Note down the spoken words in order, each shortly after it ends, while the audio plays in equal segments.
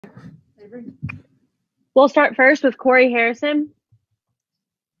We'll start first with Corey Harrison.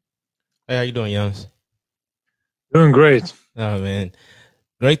 Hey, how you doing, Jonas? Doing great. Oh man,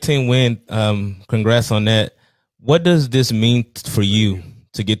 great team win. Congrats on that. What does this mean for you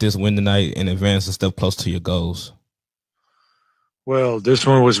to get this win tonight and advance a step close to your goals? Well, this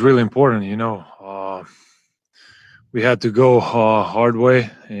one was really important. We had to go hard way,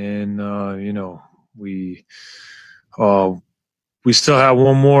 and uh, we still have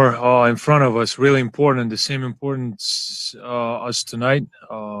one more in front of us. Really important, the same importance us tonight.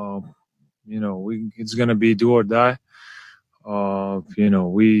 It's gonna be do or die.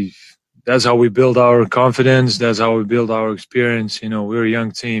 We that's how we build our confidence. That's how we build our experience. We're a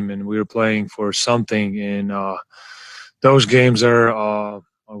young team and we're playing for something, and those games are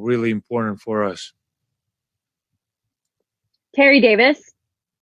really important for us. Terry Davis.